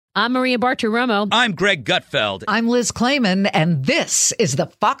I'm Maria Bartiromo. I'm Greg Gutfeld. I'm Liz Klayman, and this is the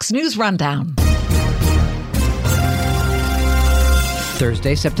Fox News Rundown.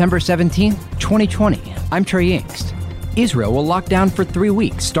 Thursday, September 17th, 2020. I'm Trey Yingst. Israel will lock down for 3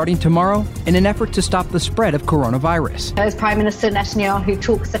 weeks starting tomorrow in an effort to stop the spread of coronavirus. As Prime Minister Netanyahu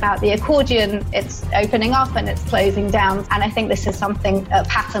talks about the accordion, it's opening up and it's closing down. And I think this is a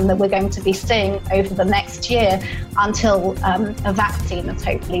pattern that we're going to be seeing over the next year until a vaccine is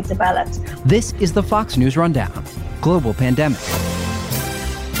hopefully developed. This is the Fox News Rundown. Global pandemic.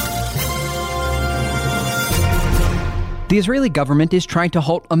 The Israeli government is trying to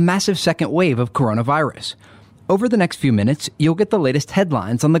halt a massive second wave of coronavirus. Over the next few minutes, you'll get the latest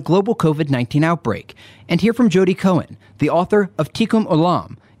headlines on the global COVID-19 outbreak and hear from Jody Cohen, the author of Tikkun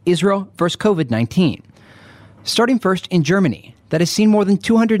Olam, Israel vs. COVID-19. Starting first in Germany, that has seen more than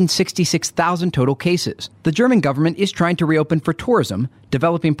 266,000 total cases. The German government is trying to reopen for tourism,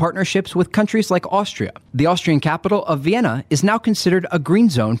 developing partnerships with countries like Austria. The Austrian capital of Vienna is now considered a green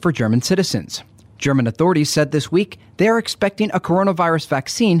zone for German citizens. German authorities said this week they are expecting a coronavirus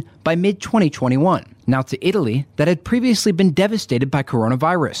vaccine by mid-2021. Now to Italy, that had previously been devastated by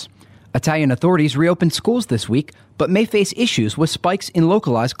coronavirus. Italian authorities reopened schools this week, but may face issues with spikes in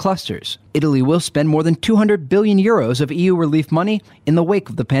localized clusters. Italy will spend more than 200 billion euros of EU relief money in the wake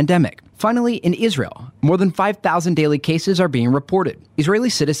of the pandemic. Finally, in Israel, more than 5,000 daily cases are being reported. Israeli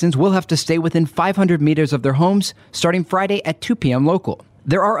citizens will have to stay within 500 meters of their homes starting Friday at 2 p.m. local.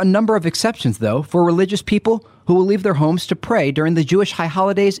 There are a number of exceptions, though, for religious people who will leave their homes to pray during the Jewish high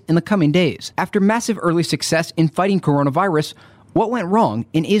holidays in the coming days. After massive early success in fighting coronavirus, what went wrong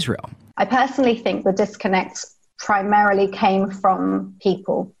in Israel? I personally think the disconnect primarily came from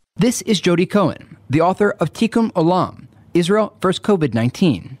people. This is Jody Cohen, the author of Tikkun Olam, Israel vs.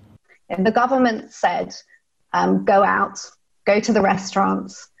 COVID-19. And the government said, go out, go to the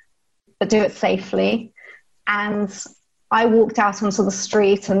restaurants, but do it safely. And I walked out onto the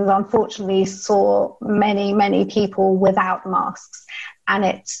street and unfortunately saw many, many people without masks. And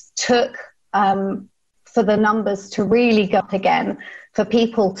it took for the numbers to really go up again, for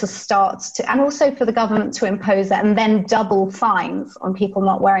people to start to, and also for the government to impose it and then double fines on people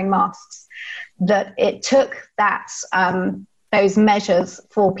not wearing masks, that it took that those measures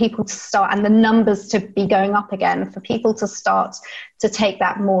for people to start and the numbers to be going up again, for people to start to take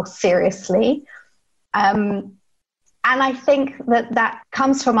that more seriously. And I think that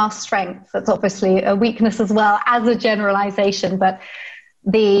comes from our strength. That's obviously a weakness as well as a generalization, but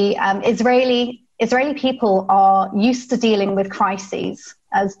the Israeli people are used to dealing with crises.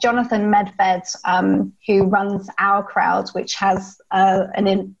 As Jonathan Medved, who runs Our Crowd, which has a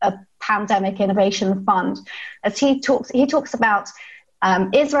pandemic innovation fund, as he talks about,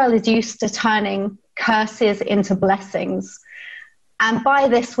 Israel is used to turning curses into blessings. And by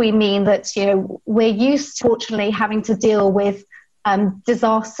this, we mean that, we're used to, fortunately, having to deal with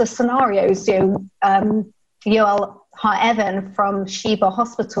disaster scenarios. Yoel Ha'evan from Sheba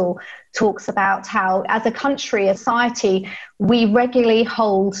Hospital talks about how, as a country, a society, we regularly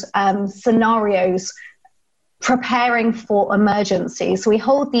hold scenarios preparing for emergencies. We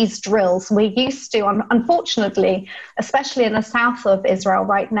hold these drills. We're used to, unfortunately, especially in the south of Israel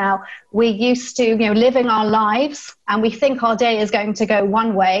right now, we're used to, living our lives, and we think our day is going to go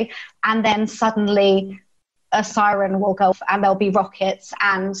one way, and then suddenly a siren will go off and there'll be rockets,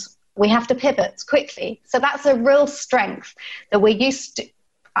 and we have to pivot quickly. So that's a real strength that we're used to.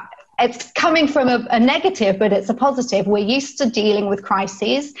 It's coming from a negative, but it's a positive. We're used to dealing with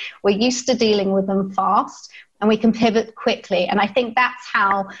crises. We're used to dealing with them fast, and we can pivot quickly. And I think that's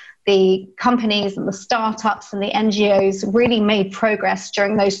how the companies and the startups and the NGOs really made progress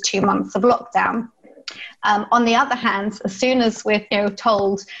during those 2 months of lockdown. On the other hand, as soon as we're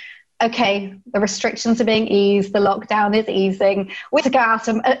told, okay, the restrictions are being eased, the lockdown is easing, we have to go out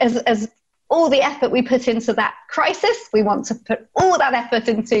and as all the effort we put into that crisis, we want to put all that effort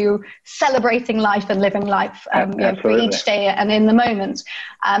into celebrating life and living life for each day and in the moment.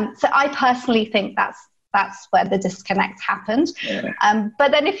 So I personally think that's where the disconnect happened. Yeah.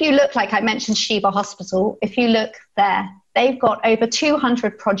 But then if you look, like I mentioned, Sheba Hospital, if you look there, they've got over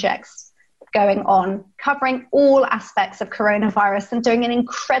 200 projects going on, covering all aspects of coronavirus and doing an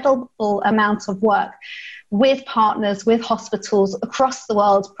incredible amount of work with partners, with hospitals across the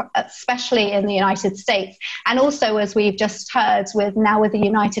world, especially in the United States. And also, as we've just heard, with the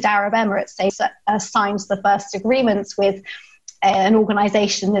United Arab Emirates, they signed the first agreements with an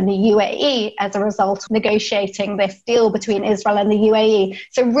organization in the UAE as a result of negotiating this deal between Israel and the UAE.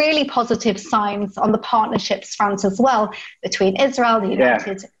 So really positive signs on the partnerships front as well between Israel, the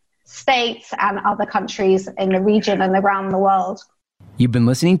United States and other countries in the region and around the world. You've been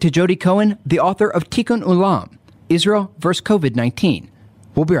listening to Jody Cohen, the author of Tikkun Olam, Israel vs. COVID-19.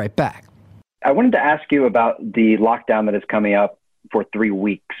 We'll be right back. I wanted to ask you about the lockdown that is coming up for 3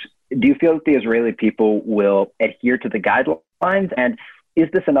 weeks. Do you feel that the Israeli people will adhere to the guidelines? And is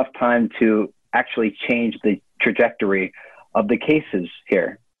this enough time to actually change the trajectory of the cases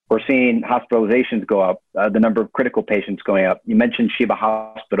here? We're seeing hospitalizations go up, the number of critical patients going up. You mentioned Sheba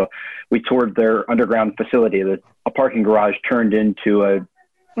Hospital. We toured their underground facility. A parking garage turned into a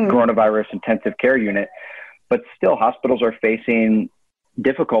coronavirus intensive care unit. But still, hospitals are facing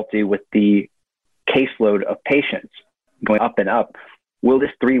difficulty with the caseload of patients going up and up. Will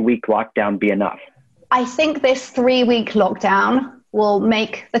this 3-week lockdown be enough? I think this 3-week lockdown will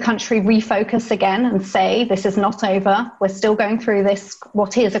make the country refocus again and say, this is not over. We're still going through this,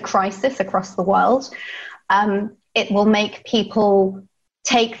 what is a crisis across the world. It will make people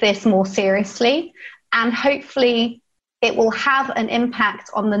take this more seriously, and hopefully it will have an impact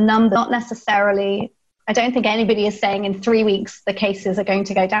on the number, not necessarily, I don't think anybody is saying in 3 weeks the cases are going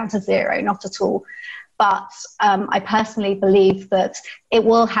to go down to 0, not at all. But I personally believe that it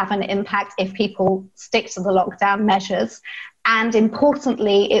will have an impact if people stick to the lockdown measures. And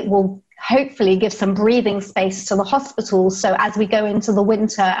importantly, it will hopefully give some breathing space to the hospitals. So as we go into the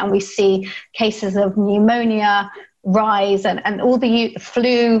winter and we see cases of pneumonia rise and all the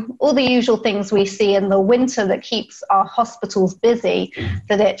flu, all the usual things we see in the winter that keeps our hospitals busy,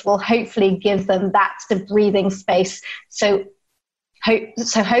 that it will hopefully give them that breathing space. So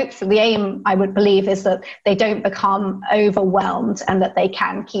hopefully the aim, I would believe, is that they don't become overwhelmed and that they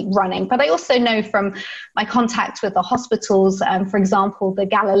can keep running. But I also know from my contact with the hospitals, for example, the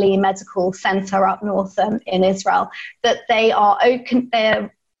Galilee Medical Center up north in Israel, that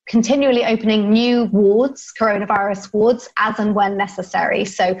they're continually opening new wards, coronavirus wards, as and when necessary.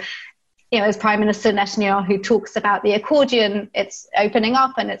 So, as Prime Minister Netanyahu talks about the accordion, it's opening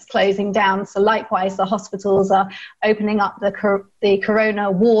up and it's closing down. So likewise, the hospitals are opening up the corona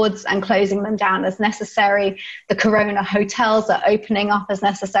wards and closing them down as necessary. The corona hotels are opening up as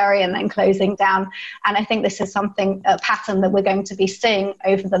necessary and then closing down. And I think this is a pattern that we're going to be seeing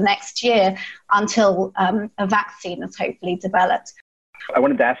over the next year until a vaccine is hopefully developed. I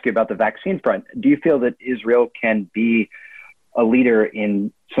wanted to ask you about the vaccine front. Do you feel that Israel can be a leader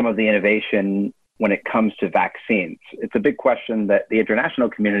in some of the innovation when it comes to vaccines? It's a big question that the international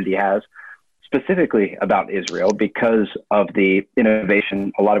community has, specifically about Israel, because of the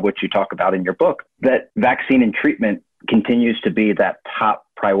innovation, a lot of which you talk about in your book, that vaccine and treatment continues to be that top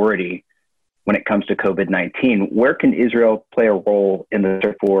priority when it comes to COVID-19. Where can Israel play a role in the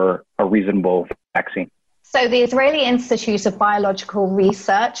search for a reasonable vaccine? So the Israeli Institute of Biological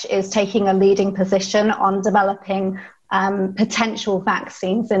Research is taking a leading position on developing potential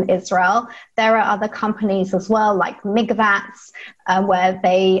vaccines in Israel. There are other companies as well, like Migvats, where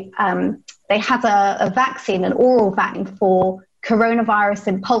they have a vaccine, an oral vaccine for coronavirus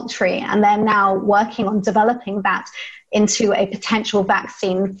in poultry, and they're now working on developing that into a potential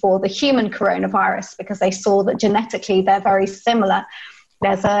vaccine for the human coronavirus because they saw that genetically they're very similar.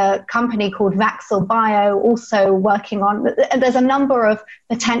 There's a company called Vaxil Bio also working on, there's a number of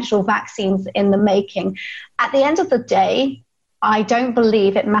potential vaccines in the making. At the end of the day, I don't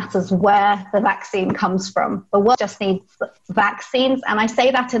believe it matters where the vaccine comes from. The world just needs vaccines. And I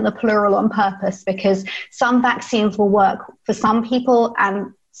say that in the plural on purpose because some vaccines will work for some people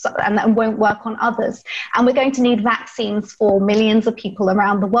and won't work on others. And we're going to need vaccines for millions of people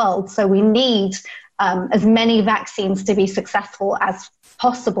around the world. So we need as many vaccines to be successful as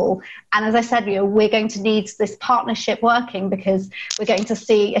possible. And as I said, we're going to need this partnership working because we're going to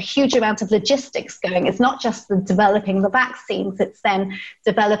see a huge amount of logistics going. It's not just the developing the vaccines, it's then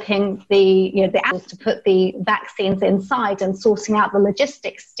developing the apples to put the vaccines inside and sorting out the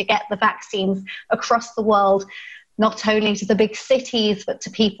logistics to get the vaccines across the world, not only to the big cities, but to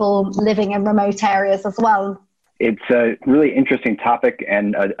people living in remote areas as well. It's a really interesting topic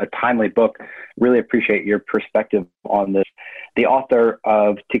and a timely book. Really appreciate your perspective on this. The author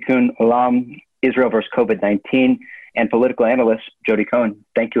of Tikkun Olam, Israel vs. COVID-19, and political analyst Jody Cohen.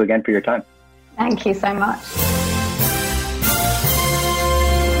 Thank you again for your time. Thank you so much.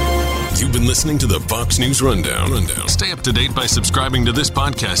 You've been listening to the Fox News Rundown. Stay up to date by subscribing to this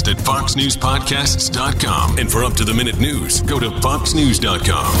podcast at foxnewspodcasts.com. And for up-to-the-minute news, go to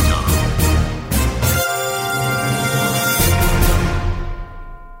foxnews.com.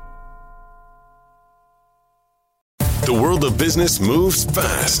 The world of business moves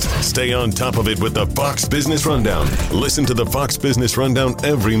fast. Stay on top of it with the Fox Business Rundown. Listen to the Fox Business Rundown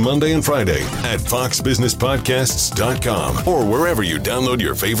every Monday and Friday at foxbusinesspodcasts.com or wherever you download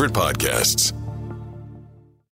your favorite podcasts.